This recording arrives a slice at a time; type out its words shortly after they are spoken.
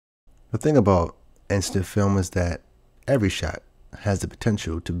The thing about instant film is that every shot has the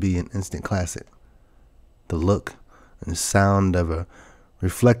potential to be an instant classic. The look and sound of a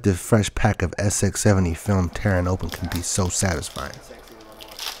reflective fresh pack of SX-70 film tearing open can be so satisfying.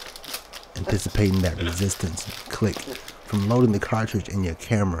 Anticipating that resistance and click from loading the cartridge in your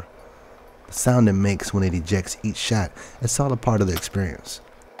camera, the sound it makes when it ejects each shot, it's all a part of the experience.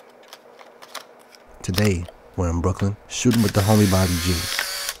 Today, we're in Brooklyn, shooting with the homie Bobby G.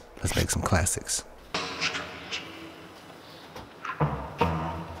 Let's make some classics.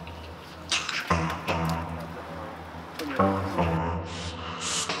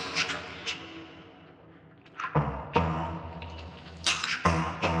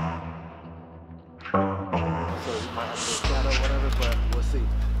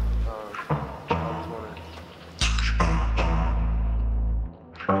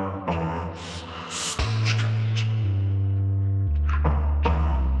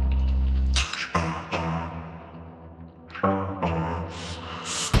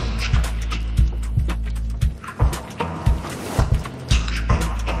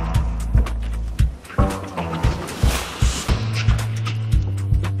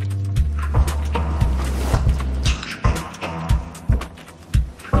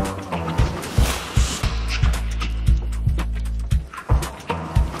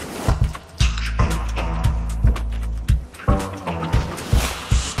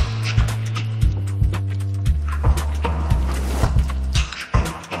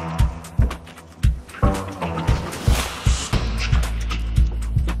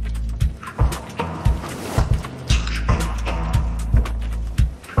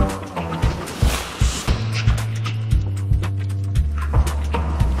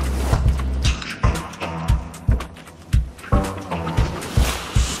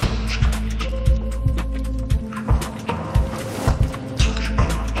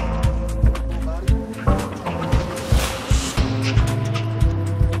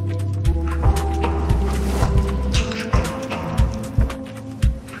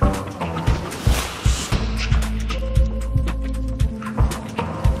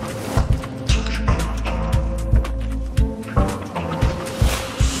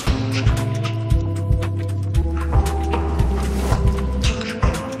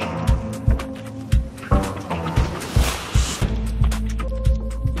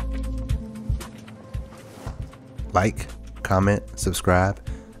 Like, comment, subscribe,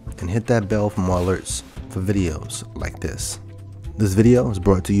 and hit that bell for more alerts for videos like this. This video is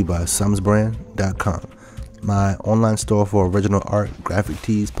brought to you by sumsbrand.com, my online store for original art, graphic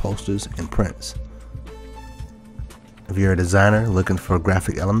tees, posters, and prints. If you're a designer looking for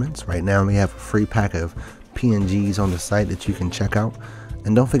graphic elements, right now we have a free pack of PNGs on the site that you can check out.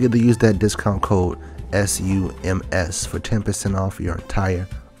 And don't forget to use that discount code SUMS for 10% off your entire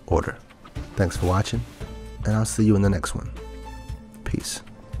order. Thanks for watching, and I'll see you in the next one. Peace.